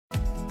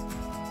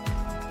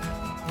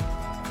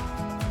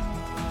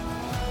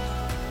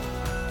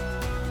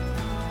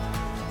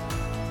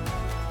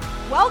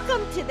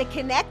Welcome to the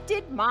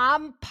Connected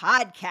Mom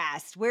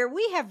Podcast, where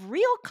we have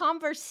real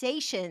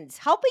conversations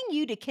helping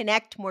you to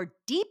connect more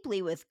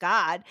deeply with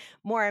God,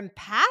 more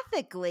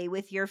empathically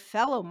with your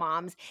fellow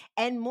moms,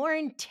 and more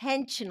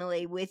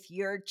intentionally with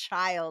your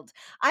child.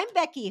 I'm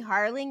Becky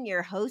Harling,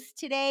 your host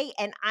today,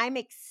 and I'm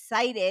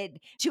excited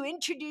to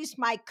introduce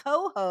my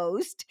co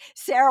host,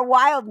 Sarah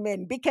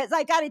Wildman, because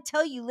I got to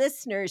tell you,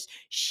 listeners,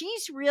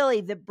 she's really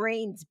the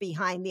brains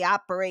behind the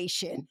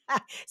operation.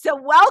 So,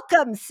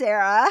 welcome,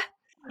 Sarah.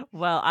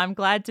 Well, I'm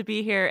glad to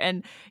be here.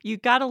 And you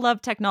got to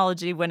love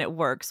technology when it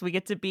works. We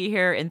get to be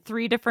here in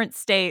 3 different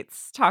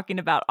states talking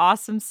about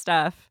awesome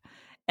stuff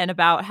and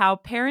about how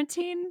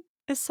parenting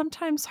is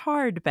sometimes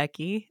hard,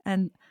 Becky.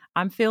 And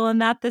I'm feeling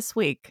that this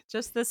week.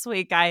 Just this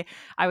week, I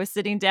was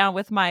sitting down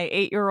with my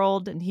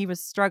 8-year-old and he was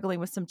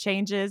struggling with some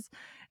changes.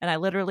 And I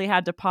literally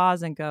had to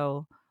pause and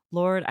go,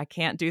 Lord, I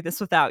can't do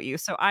this without you.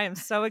 So I am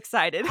so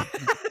excited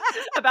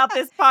about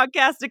this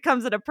podcast. It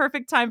comes at a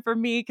perfect time for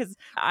me because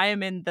I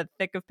am in the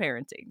thick of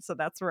parenting. So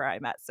that's where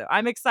I'm at. So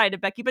I'm excited,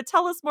 Becky. But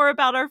tell us more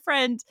about our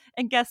friend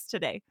and guest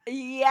today.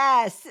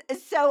 Yes.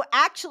 So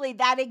actually,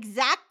 that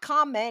exact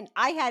comment,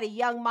 I had a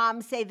young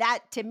mom say that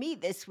to me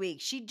this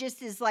week. She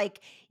just is like,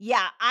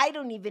 yeah, I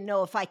don't even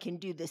know if I can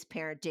do this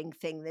parenting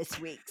thing this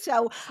week.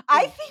 So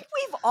I think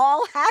we've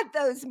all had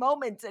those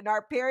moments in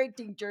our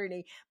parenting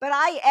journey, but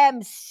I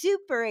am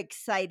super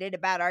excited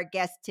about our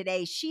guest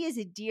today. She is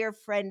a dear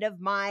friend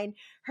of mine.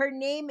 Her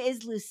name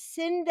is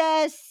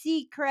Lucinda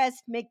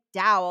Seacrest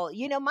McDowell.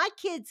 You know, my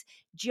kids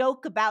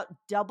joke about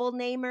double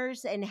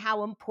namers and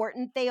how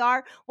important they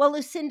are. Well,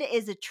 Lucinda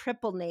is a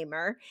triple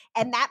namer,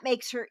 and that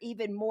makes her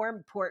even more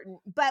important.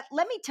 But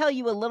let me tell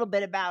you a little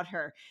bit about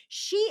her.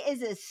 She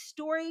is a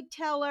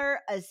storyteller,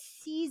 a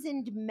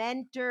seasoned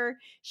mentor.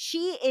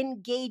 She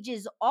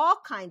engages all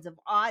kinds of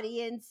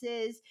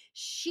audiences.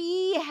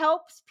 She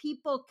helps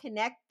people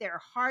connect their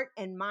heart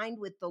and mind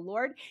with the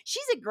Lord.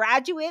 She's a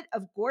graduate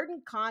of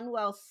Gordon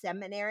Conwell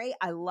Seminary.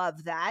 I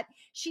love that.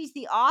 She's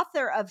the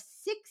author of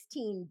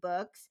 16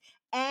 books.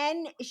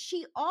 And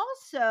she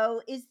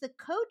also is the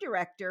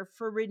co-director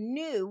for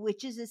Renew,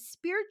 which is a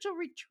spiritual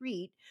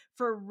retreat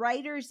for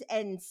writers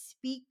and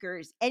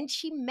speakers. And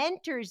she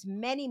mentors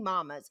many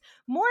mamas.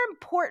 More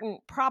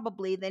important,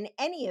 probably, than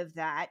any of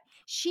that,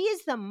 she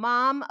is the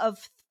mom of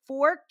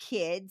 4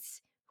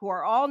 kids who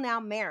are all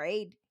now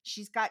married.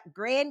 She's got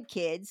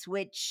grandkids,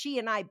 which she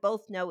and I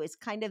both know is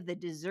kind of the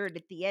dessert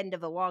at the end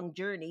of a long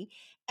journey.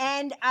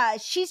 And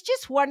she's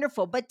just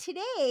wonderful. But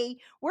today,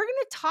 we're going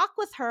to talk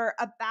with her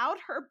about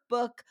her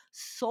book,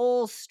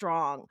 Soul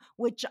Strong,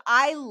 which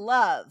I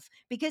love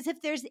because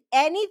if there's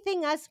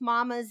anything us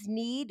mamas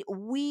need,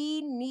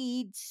 we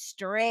need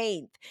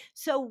strength.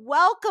 So,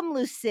 welcome,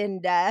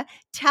 Lucinda.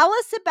 Tell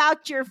us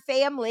about your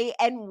family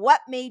and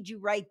what made you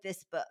write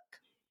this book.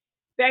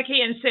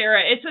 Becky and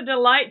Sarah, it's a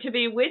delight to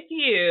be with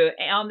you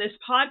on this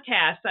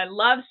podcast. I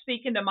love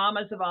speaking to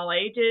mamas of all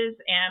ages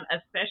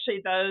and especially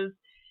those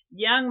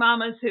young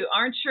mamas who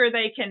aren't sure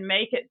they can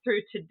make it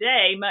through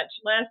today, much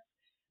less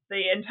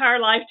the entire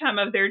lifetime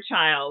of their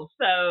child.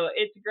 So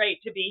it's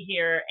great to be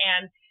here.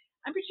 And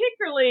I'm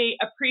particularly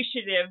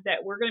appreciative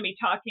that we're going to be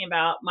talking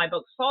about my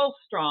book, Soul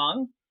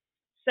Strong,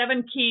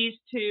 7 Keys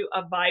to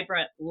a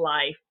Vibrant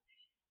Life.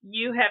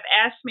 You have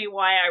asked me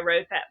why I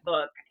wrote that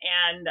book.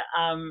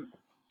 And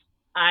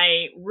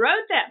I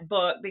wrote that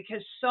book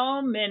because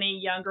so many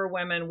younger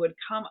women would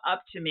come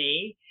up to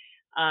me.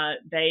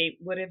 They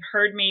would have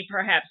heard me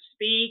perhaps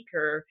speak,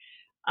 or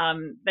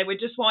they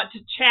would just want to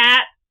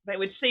chat. They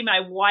would see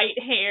my white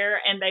hair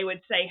and they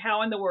would say,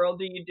 "How in the world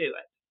do you do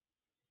it?"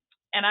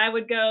 And I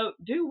would go,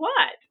 "Do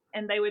what?"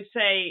 And they would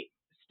say,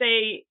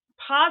 "Stay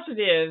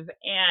positive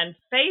and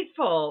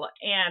faithful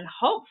and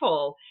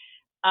hopeful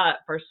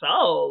for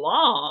so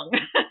long."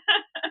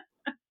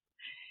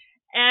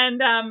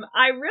 And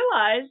I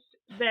realized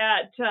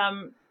that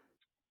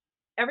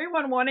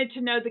everyone wanted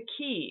to know the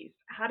keys.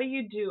 How do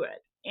you do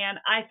it? And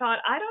I thought,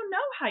 I don't know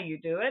how you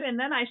do it. And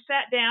then I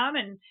sat down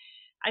and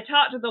I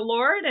talked to the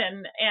Lord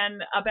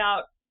and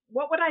about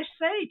what would I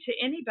say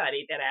to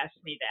anybody that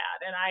asked me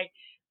that. And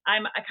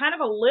I'm a kind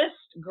of a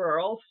list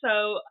girl,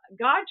 so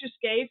God just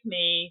gave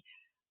me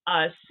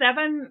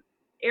 7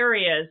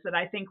 areas that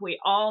I think we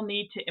all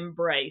need to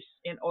embrace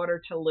in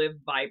order to live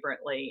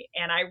vibrantly.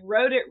 And I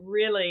wrote it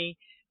really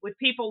with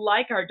people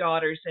like our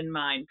daughters in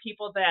mind,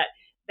 people that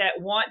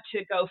want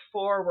to go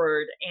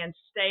forward and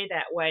stay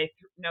that way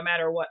no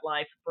matter what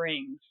life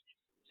brings.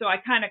 So I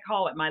kind of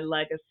call it my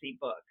legacy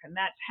book, and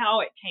that's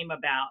how it came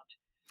about.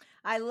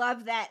 I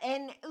love that.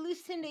 And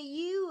Lucinda,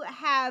 you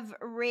have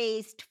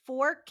raised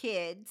 4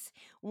 kids,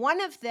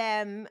 one of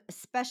them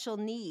special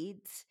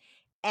needs,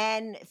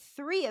 and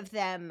 3 of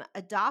them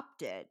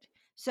adopted.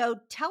 So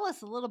tell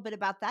us a little bit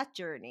about that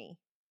journey.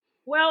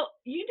 Well,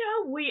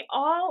 we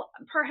all,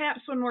 perhaps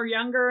when we're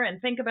younger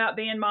and think about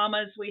being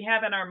mamas, we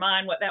have in our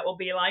mind what that will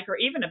be like, or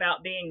even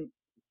about being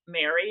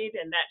married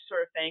and that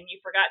sort of thing. You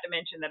forgot to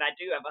mention that I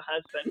do have a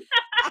husband,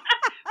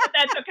 but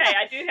that's okay.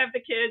 I do have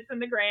the kids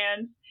and the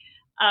grands.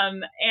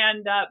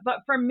 But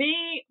for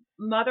me,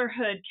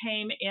 motherhood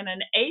came in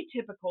an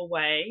atypical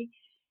way.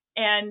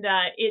 And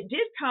it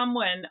did come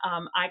when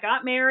I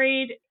got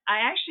married.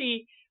 I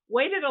actually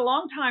waited a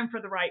long time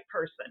for the right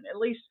person, at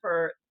least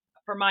for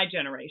my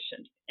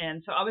generation.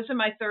 And so I was in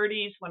my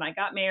 30s when I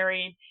got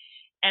married.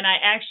 And I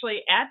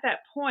actually, at that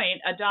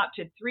point,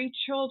 adopted 3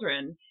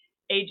 children,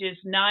 ages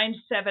 9,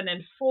 7,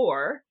 and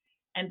 4.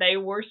 And they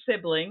were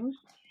siblings.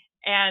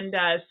 And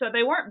so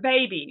they weren't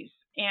babies.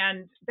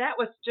 And that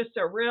was just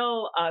a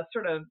real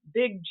sort of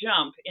big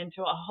jump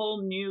into a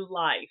whole new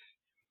life.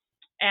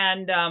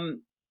 And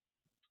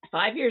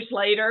 5 years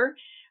later,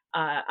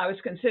 I was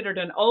considered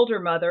an older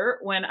mother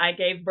when I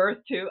gave birth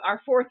to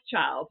our 4th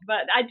child.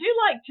 But I do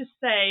like to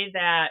say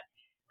that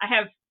I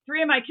have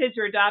 3 of my kids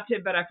are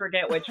adopted, but I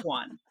forget which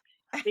one.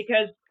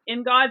 Because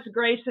in God's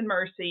grace and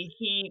mercy,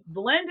 He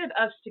blended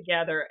us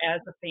together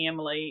as a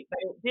family, but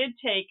it did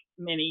take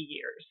many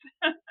years.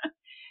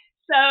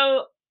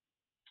 So,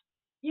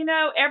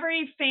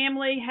 every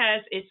family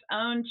has its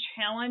own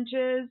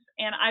challenges.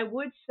 And I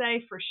would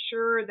say for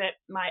sure that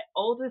my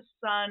oldest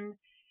son,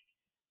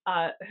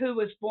 who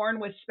was born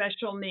with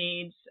special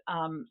needs,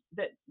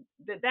 that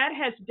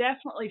has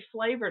definitely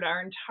flavored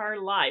our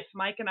entire life.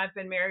 Mike and I've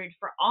been married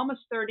for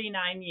almost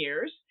 39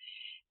 years.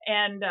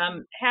 And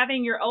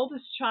having your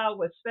oldest child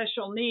with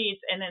special needs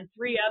and then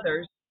 3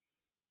 others,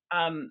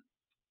 um,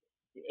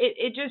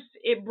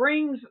 it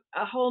brings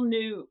a whole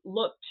new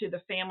look to the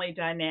family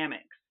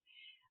dynamics.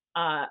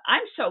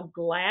 I'm so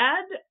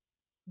glad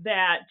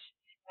that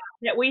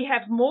we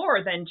have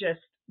more than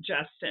just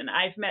Justin.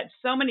 I've met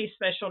so many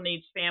special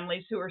needs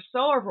families who are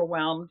so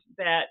overwhelmed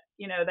that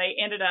they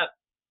ended up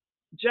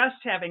just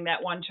having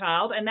that one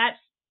child, and that's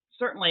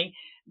certainly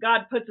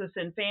God puts us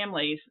in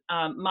families.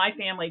 My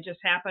family just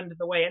happened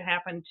the way it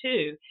happened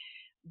too,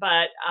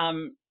 but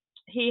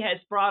He has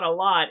brought a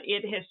lot.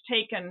 It has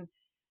taken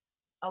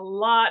a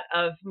lot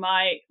of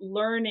my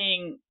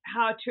learning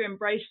how to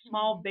embrace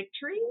small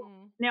victories.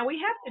 Now, we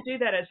have to do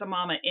that as a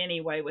mama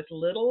anyway with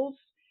littles.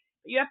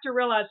 You have to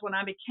realize when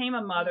I became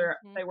a mother,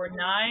 they were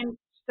 9,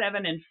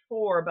 7, and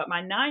 4, but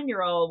my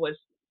 9-year-old was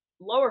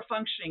lower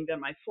functioning than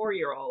my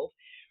 4-year-old.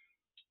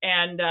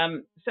 And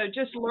so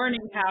just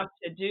learning how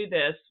to do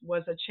this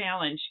was a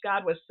challenge.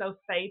 God was so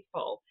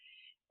faithful.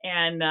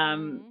 And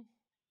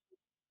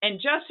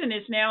Justin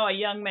is now a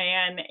young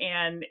man,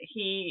 and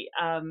he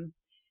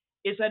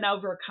is an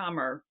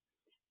overcomer.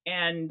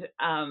 And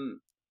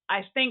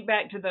I think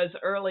back to those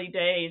early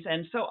days,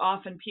 and so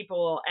often people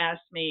will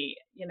ask me,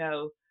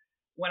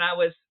 when I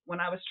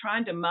was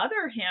trying to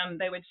mother him,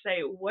 they would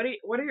say, what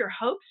are your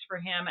hopes for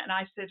him? And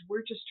I said,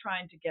 we're just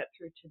trying to get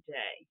through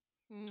today.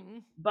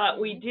 But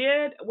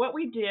what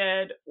we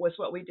did was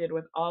what we did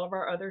with all of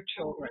our other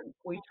children.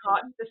 We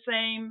taught the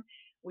same.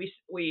 We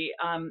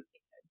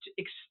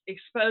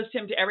exposed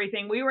him to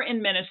everything. We were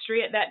in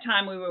ministry at that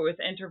time. We were with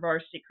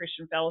InterVarsity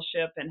Christian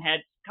Fellowship and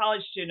had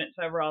college students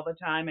over all the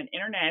time and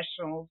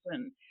internationals.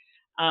 And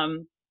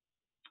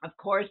of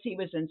course, he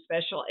was in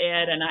special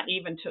ed, and I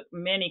even took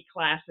many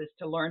classes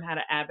to learn how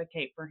to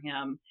advocate for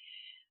him.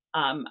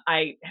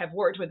 I have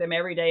worked with him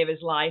every day of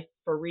his life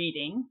for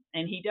reading,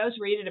 and he does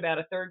read at about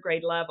a 3rd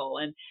grade level.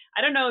 And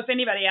I don't know if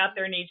anybody out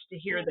there needs to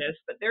hear this,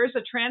 but there's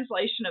a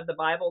translation of the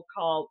Bible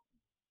called,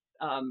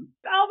 all of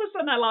a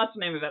sudden I lost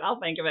the name of it. I'll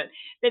think of it.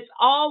 It's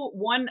all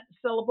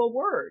 1-syllable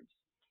words.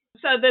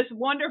 So this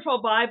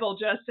wonderful Bible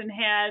Justin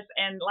has,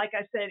 and like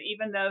I said,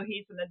 even though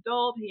he's an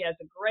adult, he has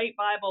a great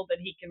Bible that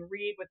he can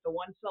read with the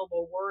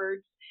 1-syllable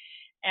words.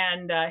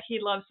 And he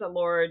loves the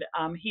Lord.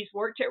 He's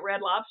worked at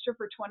Red Lobster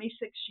for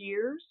 26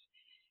 years.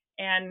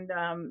 And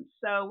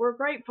so we're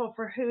grateful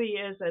for who he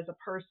is as a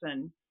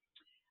person.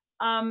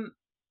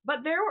 But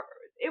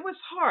it was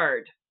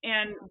hard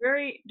and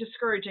very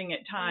discouraging at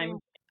times.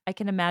 I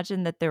can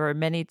imagine that there were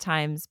many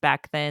times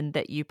back then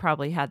that you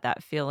probably had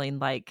that feeling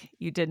like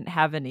you didn't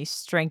have any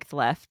strength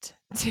left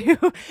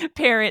to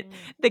parent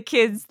the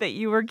kids that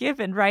you were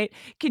given, right?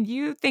 Can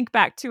you think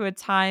back to a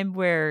time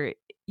where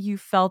you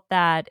felt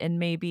that, and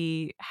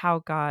maybe how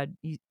God,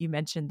 you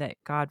mentioned that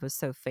God was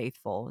so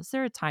faithful. Is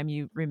there a time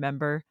you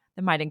remember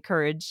that might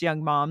encourage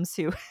young moms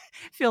who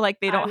feel like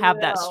they don't have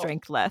that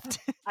strength left?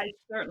 I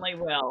certainly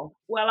will.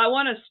 Well, I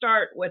want to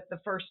start with the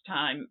first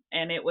time,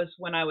 and it was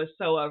when I was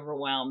so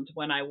overwhelmed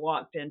when I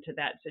walked into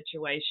that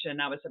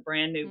situation. I was a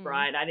brand new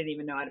bride. I didn't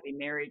even know how to be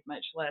married,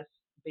 much less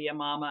be a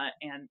mama.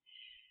 And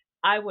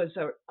I was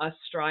a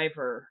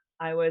striver.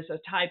 I was a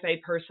type A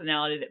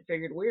personality that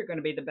figured we are going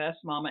to be the best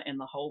mama in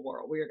the whole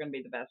world. We are going to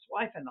be the best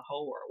wife in the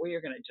whole world.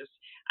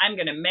 I'm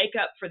going to make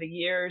up for the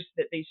years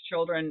that these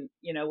children,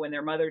 when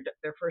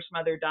their first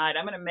mother died,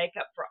 I'm going to make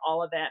up for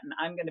all of that. And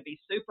I'm going to be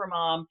super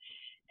mom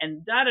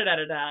and da da da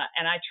da da.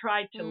 And I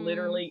tried to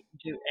literally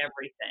do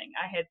everything.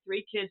 I had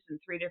 3 kids in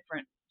 3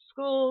 different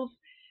schools,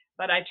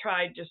 but I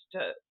tried just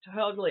to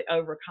totally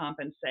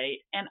overcompensate.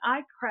 And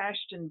I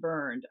crashed and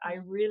burned. I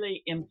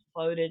really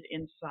imploded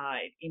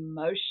inside,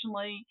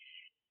 emotionally,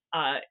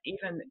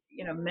 even,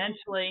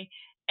 mentally.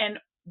 And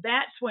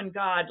that's when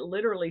God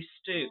literally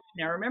stooped.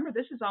 Now, remember,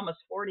 this is almost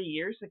 40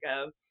 years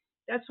ago.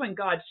 That's when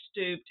God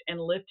stooped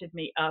and lifted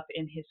me up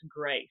in His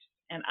grace.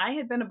 And I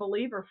had been a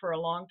believer for a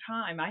long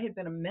time. I had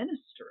been a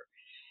minister.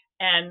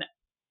 And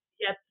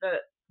yet the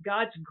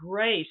God's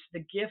grace, the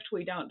gift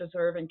we don't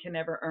deserve and can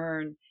never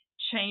earn,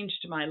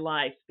 changed my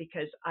life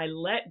because I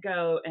let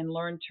go and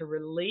learned to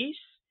release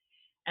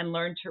and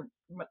learned to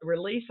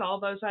release all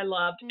those I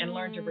loved and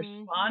learned to Mm.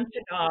 respond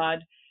to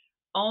God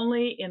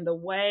only in the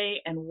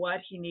way and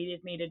what He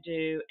needed me to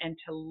do and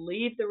to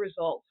leave the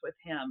results with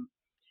Him.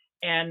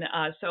 And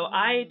so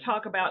I Mm.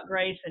 talk about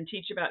grace and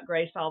teach about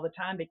grace all the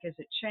time because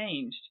it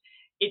changed.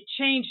 It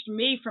changed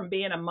me from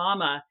being a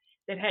mama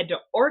that had to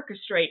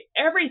orchestrate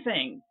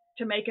everything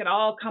to make it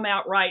all come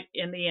out right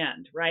in the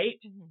end, right?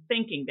 Mhm.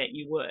 Thinking that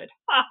you would.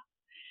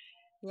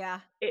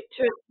 Yeah.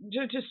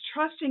 To just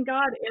trusting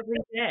God every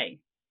day.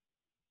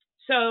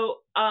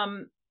 So,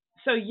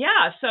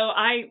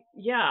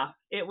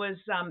 it was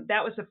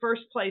that was the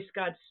first place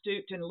God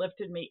stooped and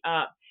lifted me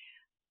up.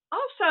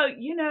 Also,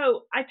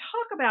 I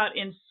talk about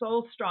in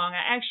Soul Strong,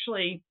 I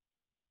actually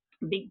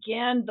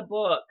began the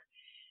book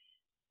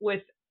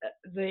with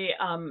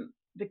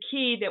the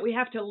key that we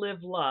have to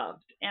live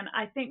loved, and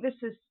I think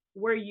this is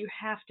where you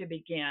have to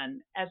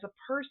begin as a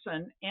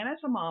person and as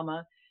a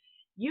mama.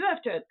 You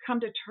have to come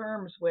to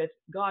terms with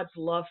God's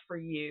love for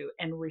you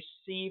and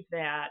receive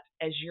that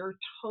as your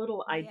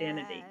total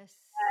identity. Yes.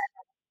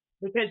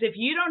 Because if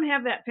you don't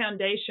have that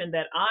foundation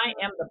that I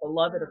am the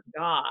beloved of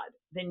God,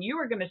 then you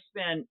are going to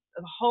spend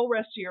the whole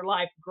rest of your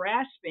life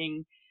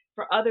grasping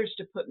for others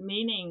to put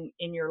meaning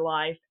in your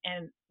life.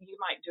 And you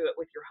might do it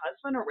with your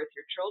husband or with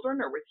your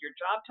children or with your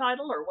job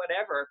title or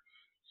whatever.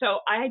 So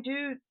I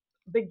do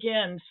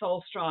begin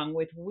Soul Strong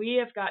with we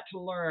have got to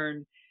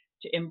learn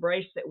to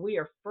embrace that we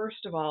are,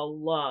 first of all,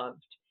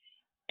 loved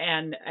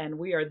and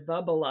we are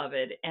the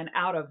beloved. And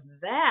out of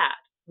that,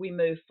 we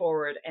move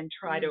forward and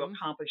try to Mm.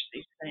 accomplish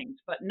these things,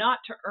 but not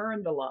to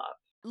earn the love.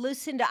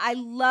 Lucinda, I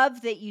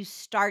love that you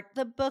start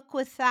the book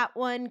with that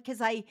one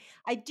because I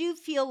do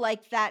feel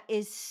like that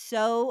is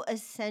so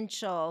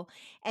essential,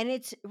 and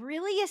it's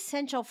really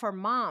essential for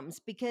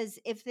moms because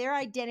if their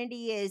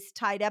identity is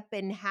tied up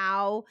in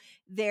how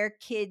their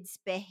kids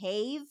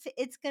behave,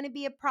 it's going to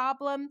be a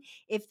problem.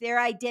 If their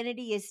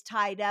identity is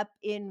tied up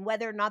in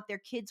whether or not their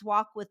kids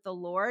walk with the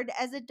Lord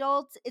as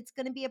adults, it's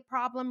going to be a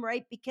problem,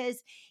 right?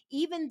 Because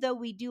even though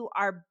we do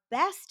our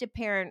best to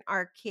parent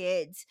our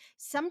kids,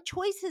 some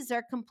choices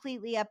are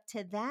completely up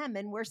to them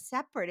and we're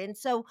separate. And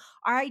so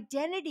our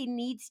identity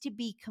needs to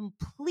be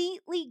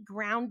completely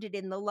grounded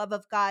in the love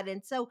of God.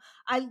 And so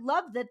I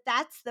love that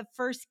that's the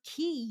first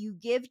key you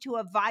give to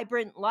a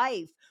vibrant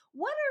life.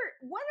 What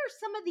are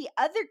some of the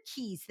other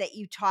keys that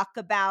you talk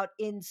about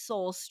in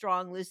Soul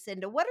Strong,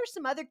 Lucinda? What are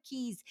some other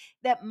keys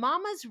that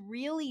mamas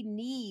really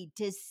need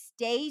to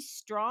stay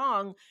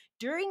strong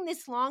during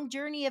this long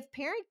journey of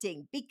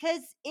parenting,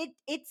 because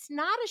it's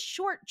not a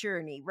short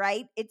journey,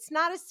 right? It's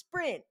not a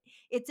sprint.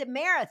 It's a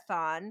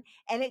marathon,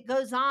 and it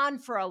goes on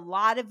for a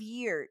lot of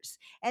years.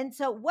 And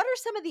so what are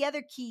some of the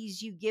other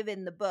keys you give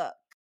in the book?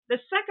 The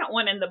second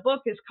one in the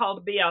book is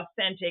called Be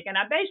Authentic. And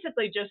I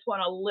basically just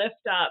want to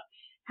lift up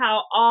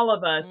how all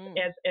of us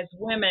Mm. as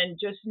women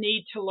just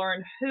need to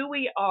learn who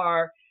we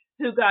are,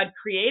 who God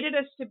created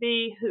us to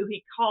be, who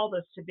He called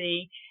us to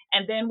be,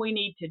 and then we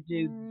need to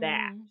do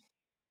that. Mm.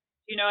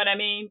 You know what I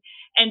mean?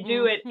 And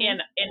do it Hmm.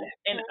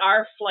 in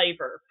our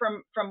flavor,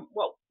 from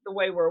what the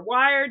way we're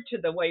wired to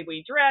the way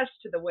we dress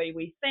to the way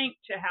we think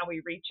to how we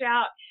reach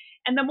out.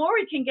 And the more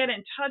we can get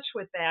in touch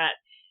with that,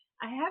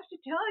 I have to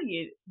tell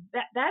you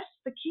that that's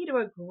the key to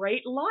a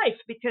great life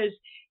because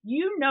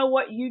you know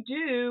what you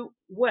do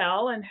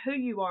well and who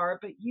you are,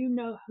 but you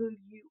know who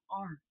you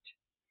aren't.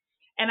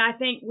 And I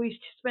think we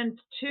spend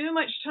too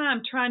much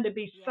time trying to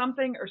be Yeah.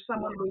 something or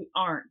someone we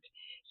aren't.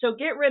 So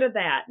get rid of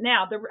that.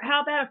 Now,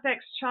 how that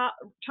affects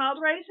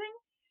child raising,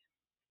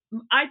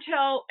 I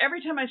tell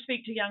every time I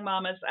speak to young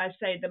mamas, I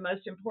say the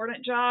most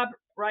important job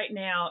right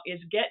now is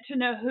get to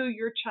know who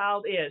your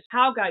child is,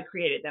 how God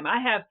created them. I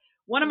have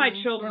one of my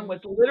children Hmm.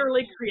 was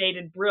literally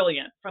created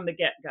brilliant from the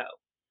get go.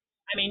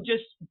 I mean,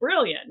 just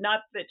brilliant.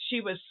 Not that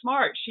she was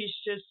smart. She's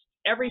just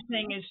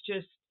everything is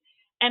just.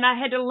 And I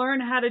had to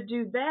learn how to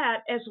do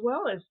that as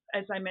well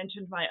as I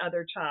mentioned my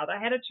other child. I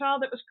had a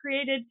child that was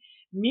created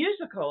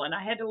musical, and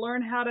I had to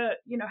learn how to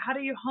how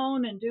do you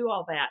hone and do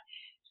all that.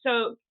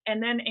 So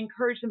and then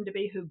encourage them to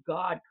be who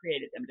God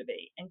created them to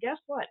be. And guess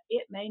what?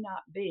 It may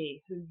not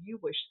be who you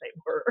wish they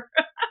were.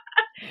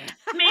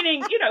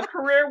 Meaning,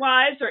 career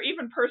wise or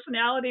even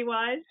personality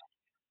wise.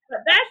 But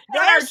that's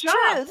not our There's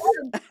job.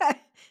 truth.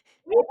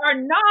 We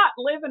are not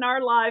living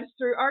our lives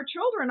through our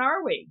children,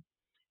 are we?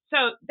 So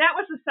that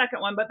was the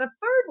second one. But the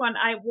third one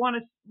I want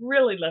to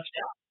really lift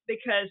up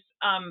because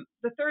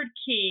the third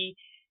key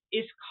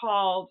is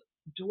called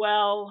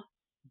dwell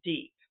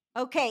deep.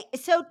 Okay,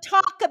 so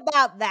talk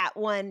about that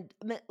one,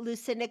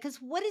 Lucinda, because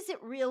what does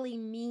it really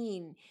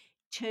mean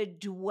to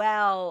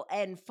dwell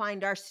and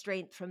find our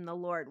strength from the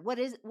Lord? What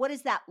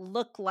does that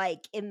look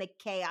like in the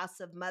chaos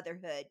of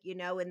motherhood? In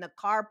the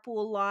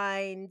carpool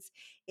lines,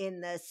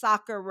 in the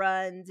soccer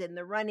runs, in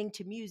the running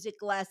to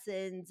music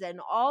lessons, and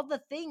all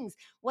the things.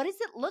 What does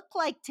it look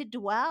like to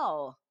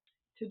dwell?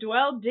 To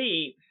dwell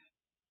deep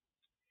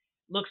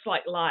looks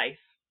like life.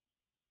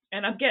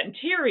 And I'm getting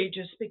teary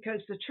just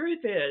because the truth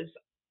is,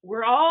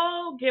 we're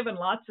all given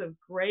lots of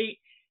great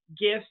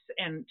gifts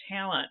and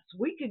talents.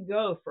 We could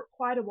go for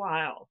quite a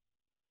while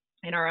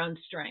in our own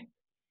strength.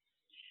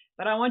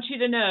 But I want you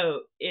to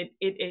know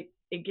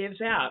it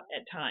gives out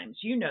at times.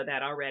 You know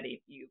that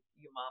already, you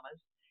mamas.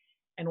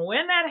 And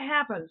when that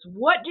happens,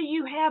 what do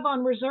you have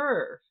on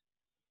reserve?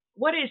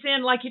 What is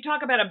in, like you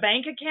talk about a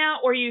bank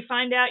account where you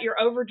find out you're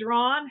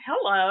overdrawn?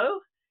 Hello.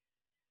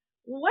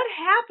 What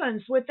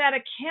happens with that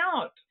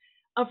account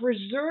of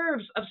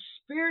reserves of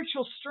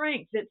spiritual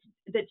strength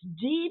that's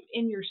deep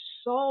in your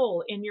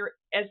soul, in your,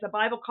 as the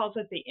Bible calls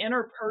it, the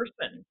inner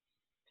person?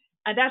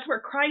 And that's where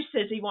Christ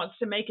says he wants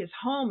to make his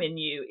home in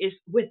you, is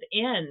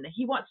within.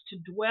 He wants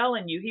to dwell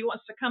in you. He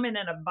wants to come in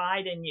and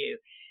abide in you.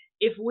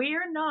 If we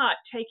are not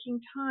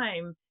taking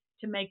time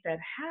to make that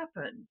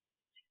happen,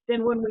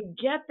 then when we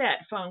get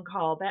that phone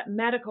call, that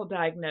medical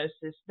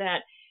diagnosis, that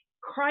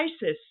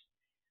crisis,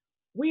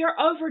 we are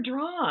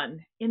overdrawn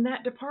in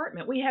that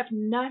department. We have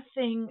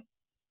nothing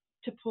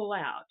to pull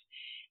out.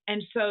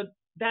 And so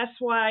that's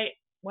why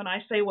when I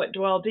say what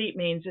dwell deep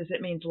means, is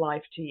it means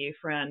life to you,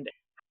 friend.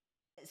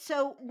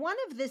 So, one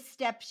of the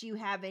steps you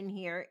have in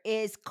here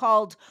is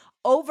called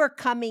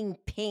overcoming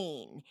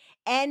pain.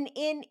 And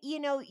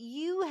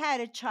you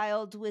had a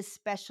child with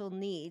special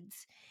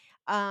needs.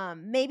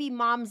 Maybe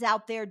moms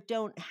out there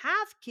don't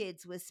have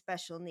kids with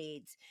special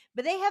needs,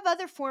 but they have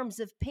other forms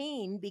of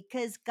pain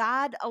because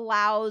God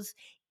allows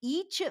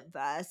each of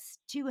us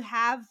to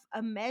have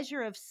a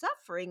measure of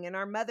suffering in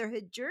our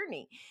motherhood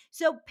journey.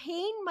 So,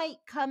 pain might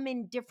come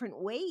in different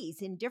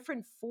ways, in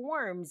different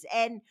forms.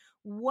 And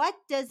what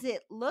does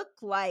it look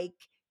like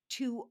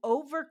to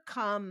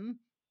overcome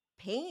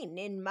pain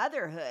in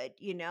motherhood?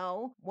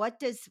 What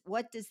does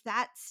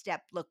that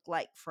step look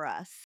like for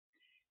us?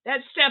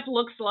 That step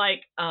looks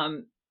like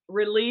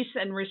release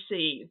and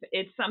receive.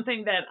 It's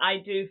something that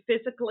I do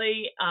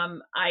physically.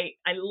 I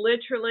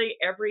literally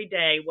every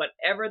day,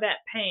 whatever that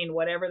pain,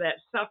 whatever that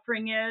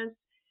suffering is,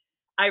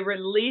 I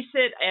release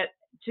it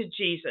to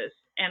Jesus,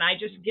 and I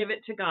just give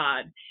it to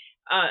God.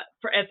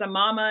 For as a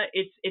mama,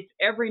 it's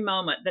every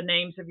moment the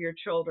names of your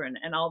children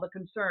and all the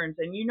concerns,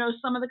 and you know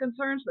some of the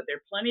concerns, but there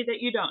are plenty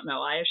that you don't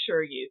know. I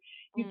assure you.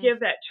 You Mm. give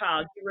that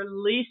child, you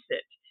release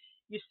it,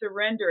 you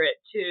surrender it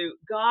to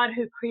God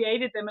who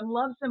created them and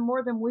loves them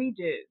more than we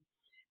do.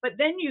 But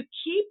then you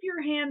keep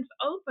your hands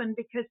open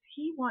because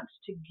He wants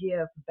to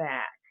give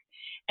back,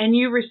 and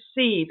you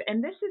receive.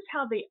 And this is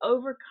how the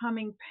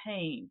overcoming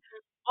pain,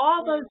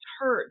 all those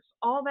hurts,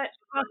 all that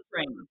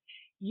suffering,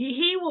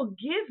 he will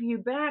give you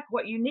back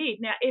what you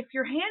need. Now, if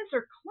your hands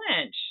are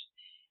clenched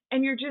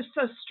and you're just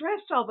so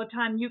stressed all the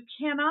time, you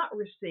cannot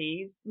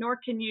receive, nor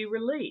can you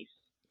release.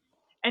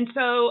 And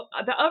so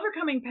the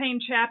overcoming pain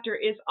chapter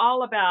is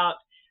all about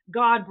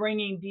God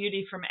bringing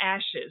beauty from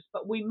ashes,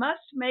 but we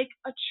must make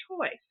a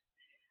choice.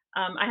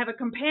 I have a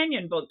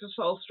companion book to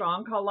Soul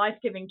Strong called Life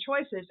Giving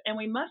Choices, and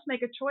we must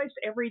make a choice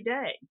every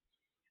day.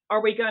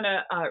 Are we going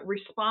to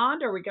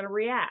respond, or are we going to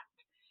react?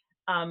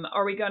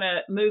 Are we going to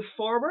move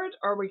forward,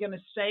 or are we going to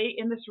stay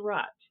in this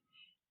rut?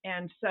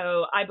 And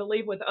so I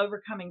believe with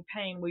overcoming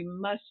pain, we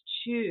must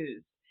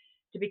choose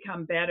to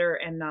become better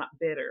and not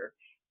bitter.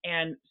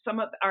 And some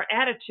of our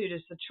attitude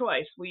is the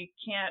choice. We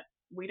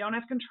don't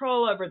have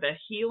control over the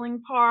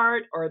healing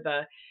part, or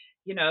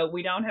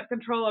we don't have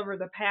control over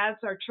the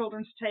paths our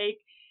children take.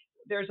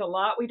 There's a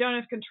lot we don't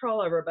have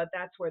control over, but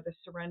that's where the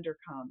surrender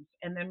comes.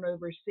 And then we're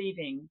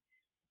receiving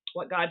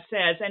what God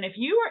says. And if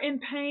you are in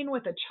pain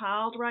with a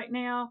child right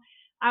now,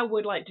 I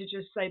would like to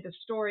just say the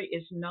story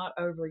is not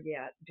over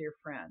yet, dear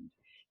friend.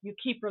 You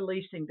keep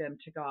releasing them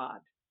to God.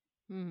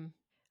 Mm.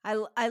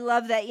 I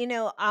love that.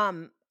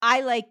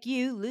 I, like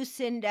you,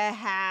 Lucinda,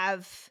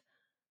 have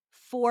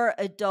 4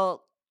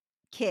 adult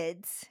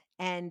kids,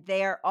 and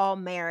they're all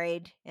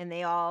married, and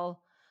they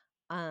all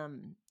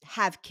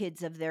have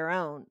kids of their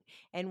own.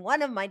 And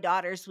one of my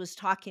daughters was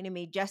talking to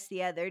me just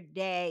the other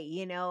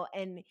day,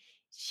 and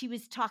she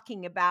was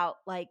talking about,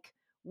 like,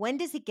 when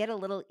does it get a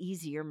little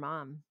easier,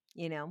 mom?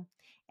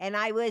 And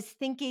I was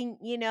thinking,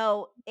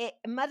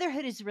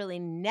 motherhood is really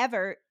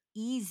never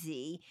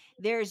easy.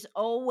 There's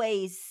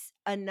always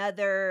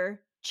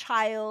another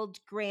child,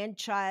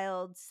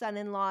 grandchild, son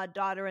in law,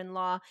 daughter in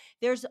law.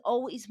 There's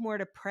always more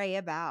to pray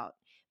about.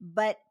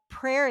 But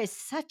prayer is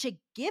such a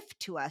gift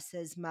to us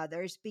as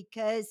mothers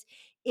because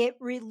it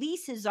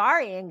releases our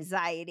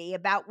anxiety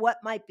about what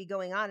might be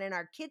going on in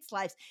our kids'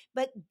 lives.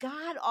 But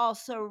God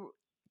also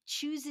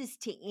chooses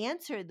to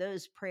answer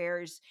those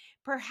prayers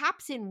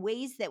perhaps in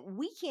ways that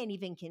we can't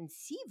even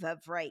conceive of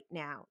right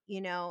now.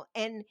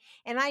 And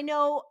I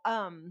know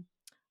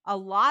a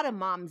lot of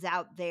moms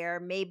out there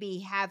maybe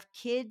have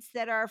kids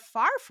that are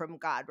far from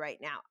God right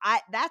now.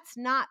 That's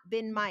not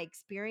been my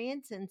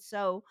experience, and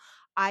so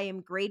I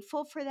am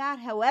grateful for that.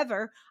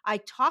 However, I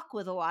talk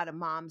with a lot of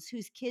moms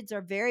whose kids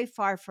are very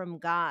far from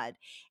God.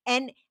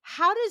 And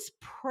how does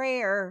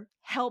prayer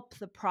help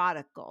the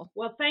prodigal?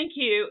 Well, thank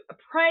you.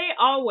 Pray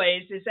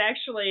always is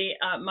actually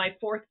my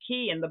fourth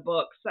key in the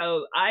book.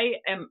 So I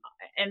am,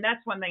 and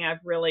that's one thing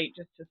I've really,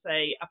 just to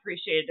say,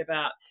 appreciated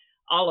about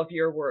all of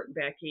your work,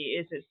 Becky,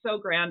 is it's so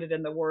grounded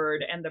in the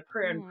Word, and the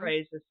prayer and Mhm.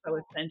 praise is so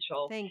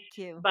essential. Thank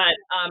you. But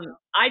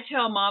I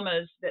tell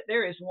mamas that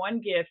there is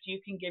one gift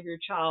you can give your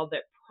child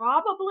that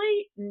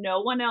probably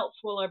no one else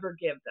will ever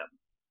give them.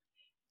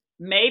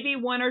 Maybe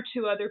one or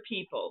two other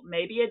people,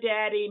 maybe a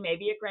daddy,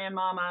 maybe a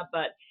grandmama,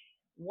 but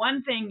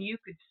one thing you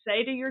could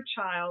say to your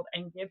child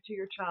and give to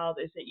your child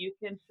is that you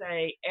can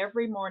say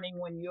every morning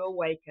when you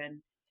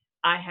awaken,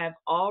 I have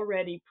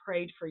already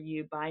prayed for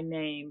you by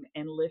name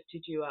and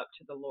lifted you up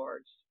to the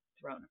Lord's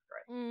throne of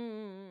grace.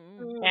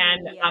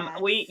 And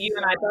you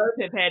and I Yes.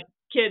 both have had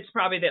kids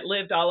probably that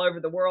lived all over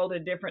the world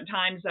in different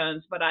time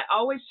zones, but I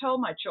always told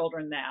my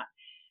children that.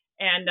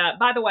 And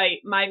by the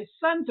way, my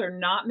sons are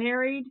not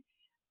married,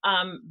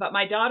 but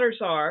my daughters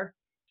are.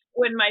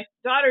 When my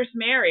daughters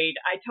married,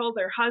 I told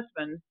their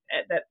husbands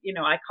that,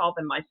 I call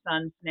them my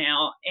sons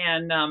now.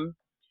 And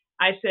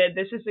I said,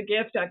 this is a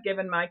gift I've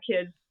given my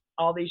kids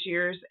all these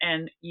years.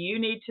 And you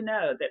need to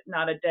know that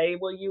not a day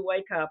will you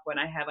wake up when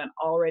I haven't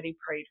already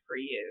prayed for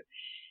you.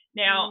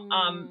 Now,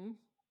 Mm.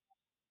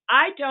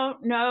 I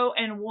don't know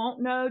and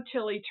won't know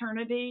till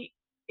eternity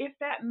if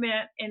that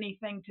meant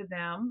anything to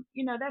them.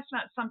 That's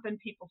not something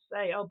people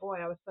say, oh boy,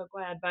 I was so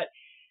glad.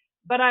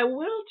 But I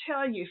will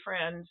tell you,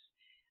 friends,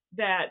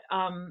 that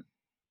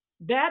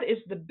that is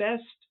the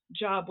best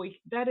job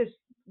that is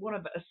one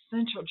of the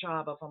essential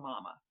job of a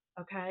mama.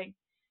 Okay.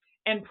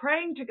 And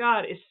praying to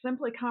God is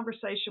simply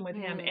conversation with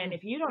him. And Mm.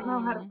 if you don't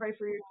know how to Mm. pray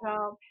for your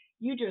child,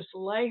 you just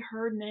lay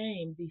her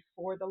name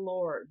before the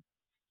Lord,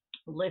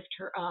 lift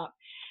her up.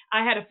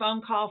 I had a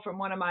phone call from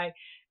one of my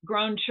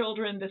grown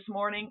children this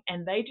morning,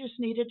 and they just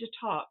needed to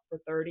talk for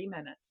 30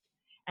 minutes,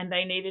 and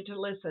they needed to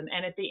listen.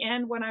 And at the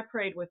end, when I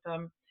prayed with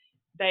them,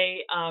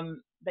 they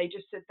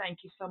just said,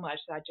 thank you so much.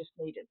 I just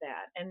needed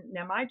that. And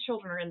now my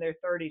children are in their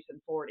 30s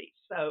and 40s.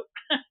 So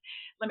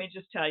let me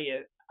just tell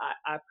you,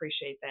 I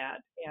appreciate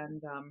that.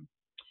 And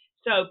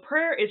so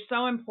prayer is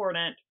so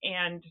important.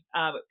 And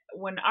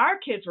when our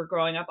kids were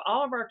growing up,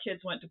 all of our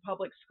kids went to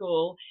public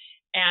school,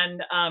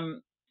 and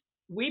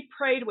we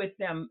prayed with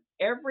them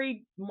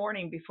every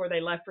morning before they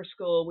left for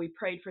school. We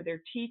prayed for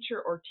their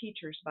teacher or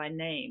teachers by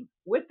name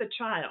with the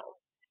child.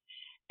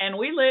 And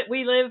we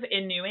live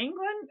in New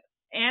England,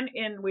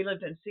 and we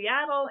lived in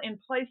Seattle, in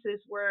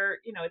places where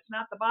it's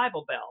not the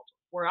Bible Belt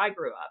where I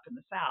grew up in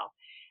the South.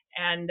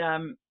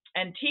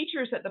 And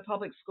teachers at the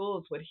public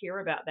schools would hear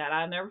about that.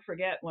 I'll never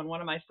forget when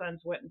one of my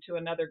sons went into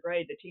another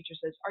grade. The teacher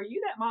says, "Are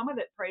you that mama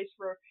that prays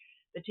for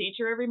the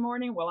teacher every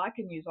morning?" Well, I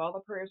can use all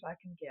the prayers I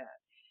can get.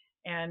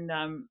 And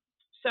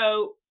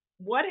so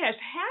what has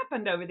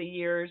happened over the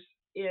years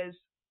is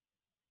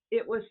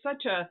it was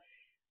such a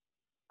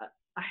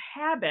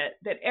habit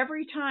that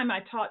every time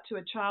I talk to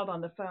a child on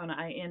the phone,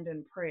 I end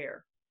in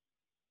prayer,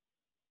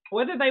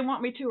 whether they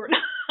want me to or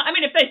not. I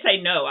mean, if they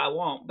say no, I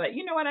won't. But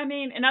you know what I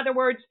mean? In other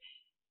words,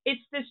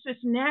 it's this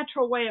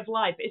natural way of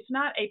life. It's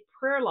not a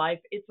prayer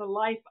life. It's a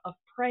life of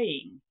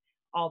praying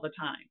all the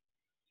time.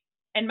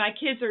 And my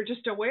kids are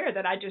just aware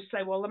that I just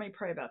say, well, let me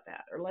pray about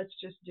that, or let's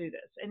just do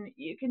this. And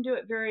you can do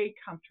it very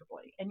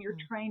comfortably. And you're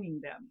training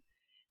them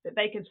that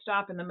they can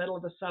stop in the middle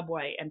of the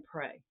subway and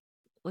pray.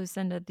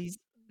 Lucinda,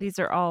 these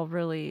are all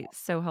really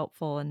so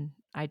helpful, and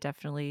I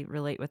definitely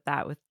relate with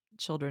that with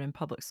children in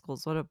public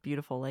schools. What a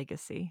beautiful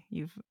legacy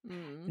you've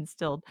Mm.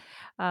 instilled.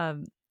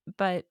 Um,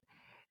 but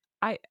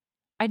I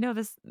I know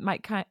this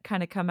might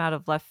kind of come out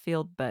of left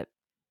field, but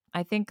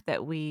I think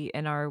that we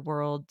in our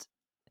world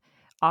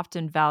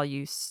often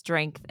value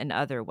strength in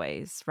other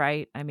ways,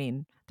 right? I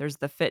mean, there's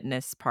the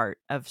fitness part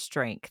of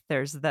strength.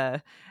 There's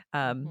the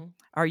Mhm.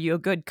 are you a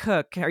good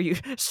cook? Are you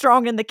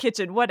strong in the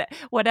kitchen?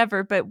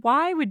 Whatever. But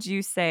why would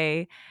you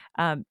say,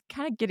 kind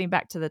of getting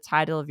back to the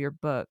title of your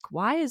book,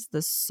 why is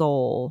the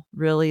soul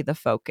really the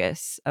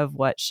focus of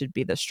what should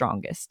be the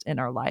strongest in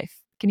our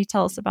life? Can you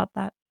tell us about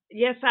that?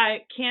 Yes,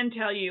 I can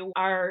tell you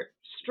our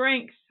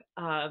strength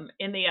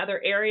in the other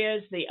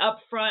areas, the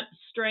upfront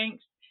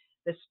strength,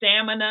 the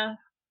stamina,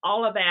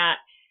 all of that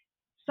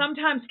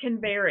sometimes can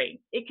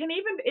vary. It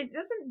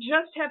doesn't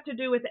just have to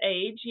do with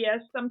age. Yes,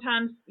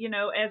 sometimes,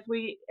 as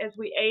we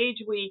age,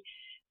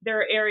 there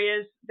are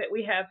areas that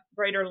we have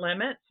greater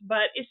limits,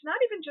 but it's not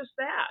even just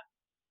that.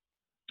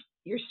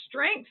 Your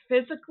strength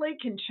physically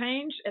can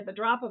change at the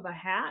drop of a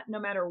hat, no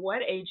matter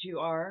what age you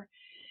are.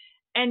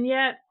 And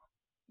yet,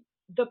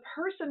 the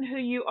person who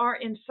you are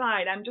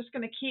inside, I'm just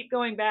going to keep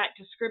going back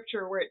to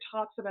scripture where it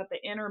talks about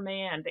the inner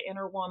man, the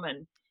inner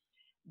woman,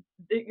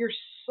 your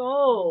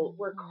soul,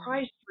 where Mhm.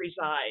 Christ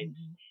resides,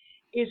 Mhm.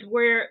 is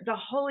where the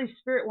Holy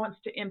Spirit wants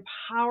to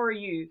empower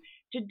you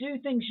to do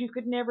things you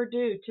could never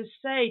do, to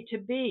say, to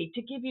be,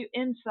 to give you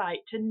insight,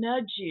 to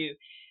nudge you,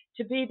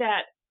 to be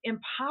that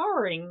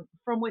empowering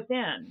from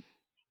within.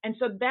 And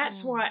so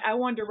that's why Mm. I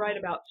wanted to write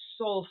about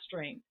soul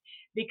strength,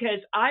 because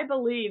I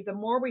believe the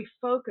more we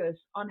focus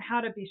on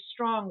how to be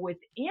strong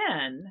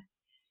within,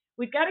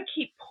 we've got to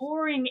keep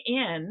pouring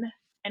in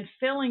and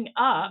filling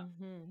up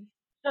Mhm.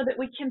 so that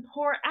we can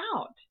pour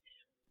out,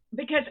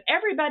 because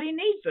everybody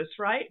needs us,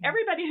 right?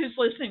 Everybody who's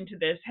listening to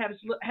this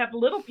have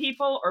little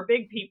people or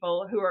big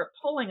people who are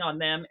pulling on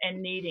them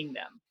and needing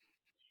them.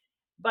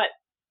 But,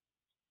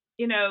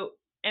 you know,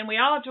 and we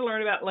all have to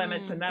learn about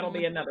limits, and that'll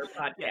be Mhm. another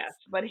podcast. Yes.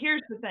 But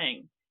here's the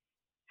thing: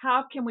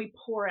 how can we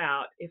pour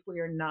out if we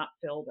are not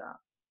filled up?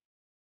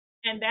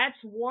 And that's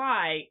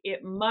why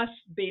it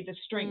must be the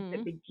strength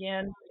that Mm.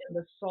 begins in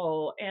the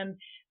soul. And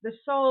the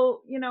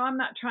soul, I'm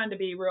not trying to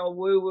be real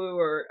woo woo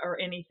or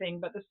anything,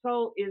 but the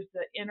soul is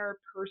the inner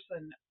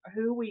person,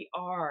 who we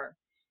are.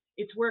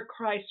 It's where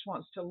Christ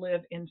wants to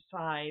live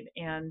inside,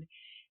 and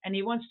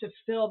he wants to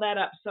fill that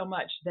up so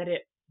much that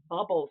it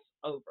bubbles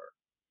over.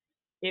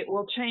 It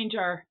will change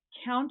our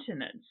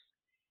countenance.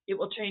 It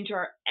will change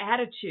our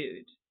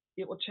attitude.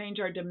 It will change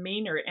our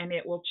demeanor, and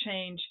it will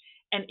change.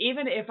 And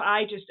even if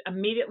I just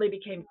immediately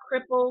became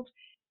crippled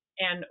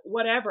and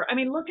whatever, I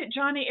mean, look at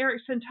Johnny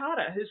Erickson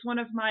Tata, who's one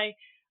of my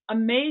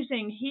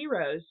amazing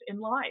heroes in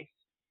life.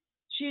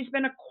 She's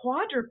been a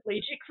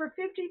quadriplegic for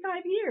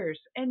 55 years,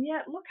 and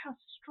yet look how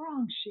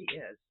strong she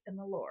is in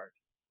the Lord.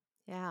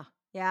 Yeah.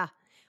 Yeah.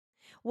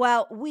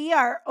 Well, we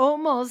are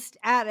almost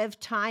out of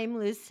time,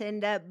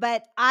 Lucinda,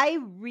 but I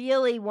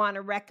really want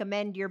to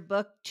recommend your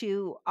book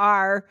to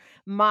our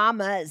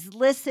mamas.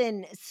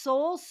 Listen,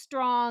 Soul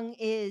Strong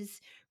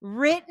is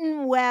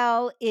written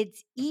well,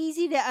 it's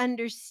easy to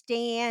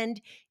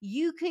understand.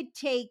 You could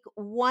take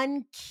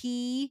one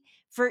key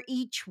for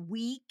each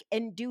week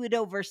and do it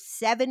over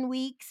 7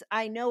 weeks.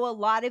 I know a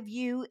lot of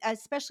you,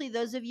 especially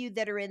those of you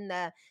that are in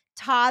the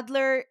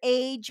toddler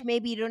age,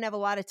 maybe you don't have a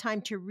lot of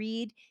time to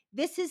read.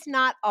 This is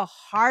not a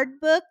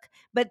hard book,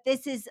 but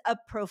this is a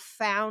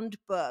profound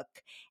book.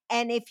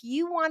 And if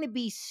you want to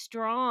be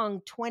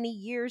strong 20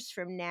 years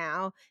from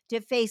now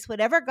to face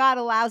whatever God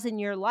allows in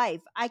your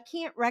life, I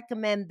can't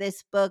recommend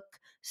this book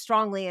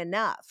strongly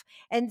enough.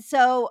 And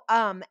so,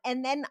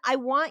 and then I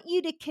want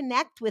you to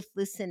connect with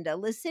Lucinda.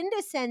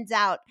 Lucinda sends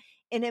out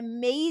an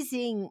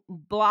amazing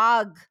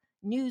blog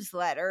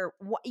newsletter.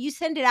 You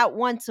send it out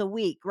once a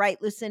week,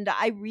 right, Lucinda?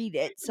 I read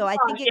it. So I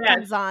think it Yes,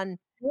 comes on.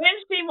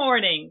 Wednesday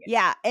morning.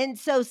 Yeah. And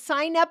so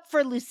sign up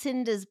for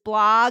Lucinda's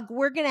blog.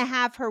 We're going to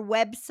have her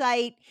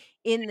website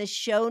in the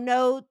show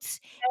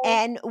notes,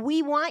 and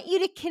we want you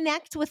to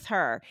connect with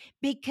her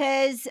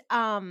because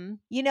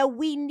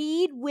we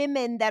need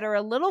women that are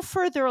a little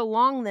further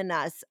along than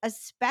us,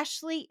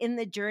 especially in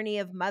the journey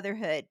of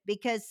motherhood,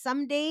 because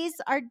some days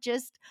are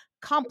just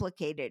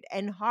complicated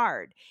and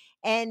hard,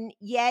 and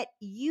yet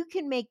you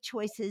can make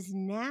choices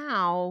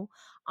now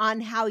on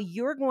how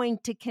you're going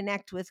to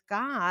connect with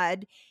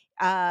God.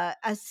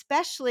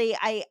 Especially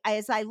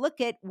as I look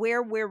at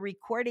where we're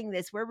recording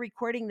this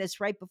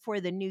right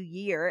before the new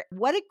year.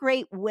 What a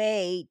great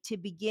way to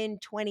begin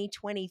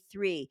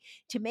 2023,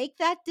 to make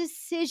that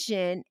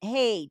decision.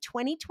 Hey,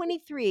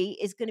 2023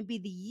 is going to be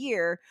the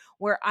year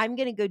where I'm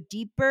going to go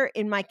deeper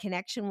in my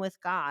connection with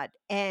God.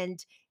 And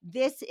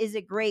this is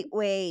a great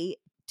way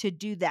to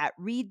do that.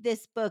 Read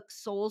this book,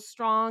 Soul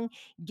Strong,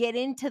 get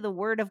into the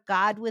Word of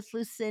God with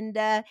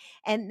Lucinda,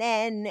 and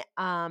then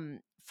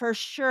for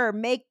sure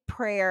make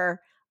prayer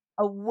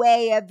a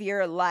way of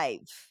your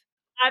life.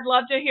 I'd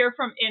love to hear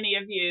from any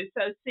of you.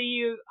 So see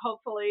you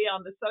hopefully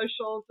on the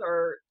socials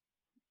or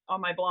on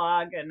my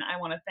blog, and I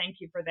want to thank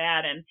you for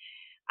that. And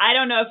I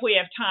don't know if we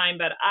have time,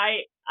 but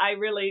I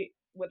really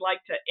would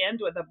like to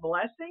end with a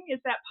blessing. Is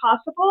that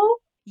possible?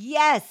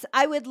 Yes,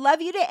 I would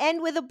love you to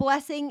end with a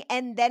blessing,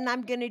 and then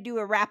I'm going to do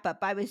a wrap up.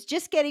 I was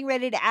just getting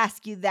ready to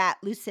ask you that,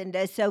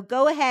 Lucinda. So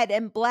go ahead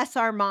and bless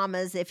our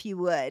mamas if you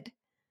would.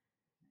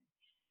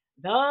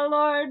 The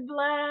Lord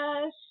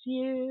bless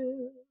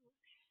you.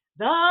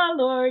 The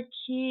Lord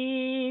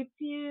keep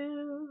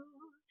you.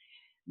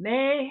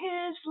 May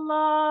his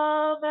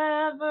love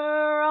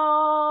ever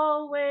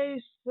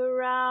always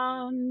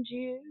surround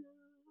you,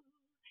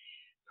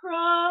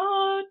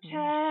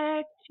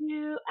 protect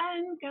you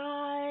and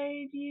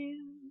guide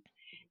you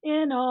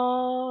in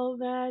all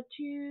that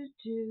you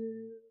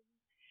do.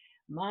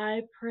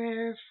 My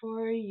prayer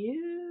for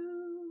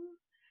you.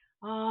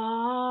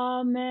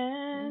 Mm.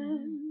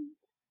 Amen.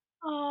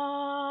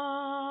 Amen.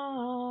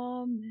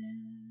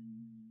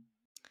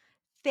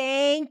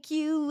 Thank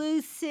you,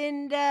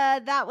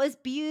 Lucinda. That was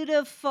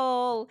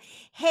beautiful.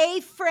 Hey,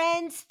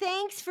 friends,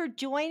 thanks for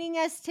joining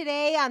us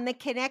today on the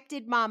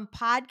Connected Mom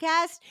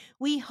podcast.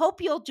 We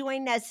hope you'll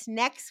join us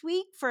next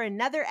week for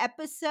another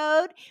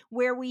episode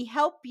where we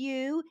help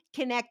you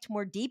connect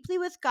more deeply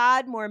with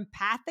God, more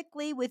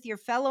empathically with your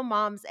fellow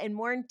moms, and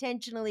more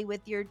intentionally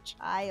with your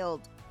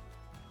child.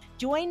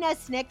 Join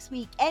us next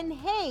week. And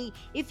hey,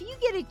 if you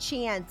get a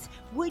chance,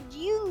 would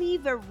you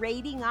leave a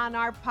rating on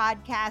our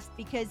podcast?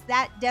 Because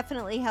that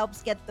definitely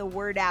helps get the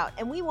word out.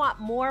 And we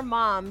want more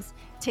moms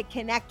to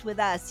connect with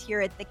us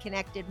here at the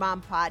Connected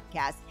Mom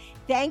Podcast.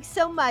 Thanks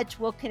so much.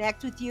 We'll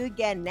connect with you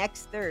again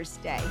next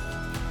Thursday.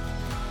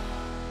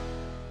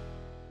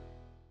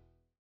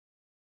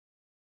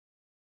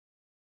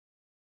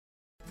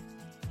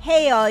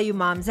 Hey, all you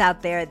moms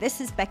out there, this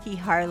is Becky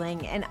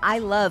Harling, and I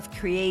love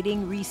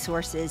creating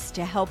resources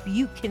to help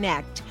you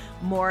connect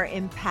more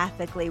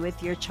empathically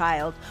with your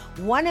child.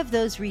 One of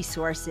those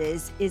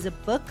resources is a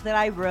book that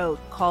I wrote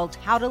called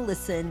How to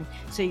Listen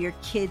So Your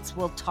Kids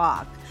Will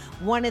Talk.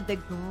 One of the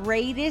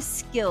greatest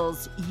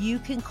skills you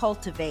can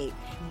cultivate,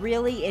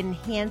 really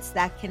enhance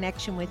that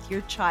connection with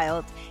your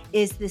child,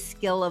 is the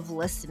skill of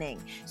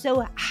listening.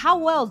 So how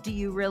well do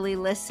you really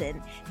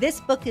listen?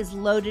 This book is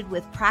loaded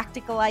with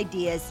practical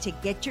ideas to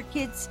get your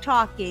kids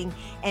talking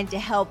and to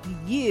help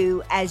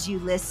you as you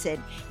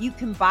listen. You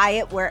can buy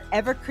it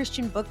wherever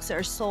Christian books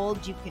are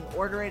sold. You can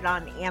order it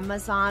on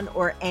Amazon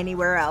or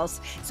anywhere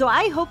else. So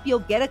I hope you'll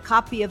get a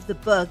copy of the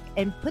book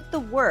and put the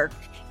work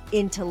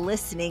into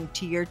listening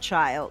to your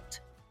child.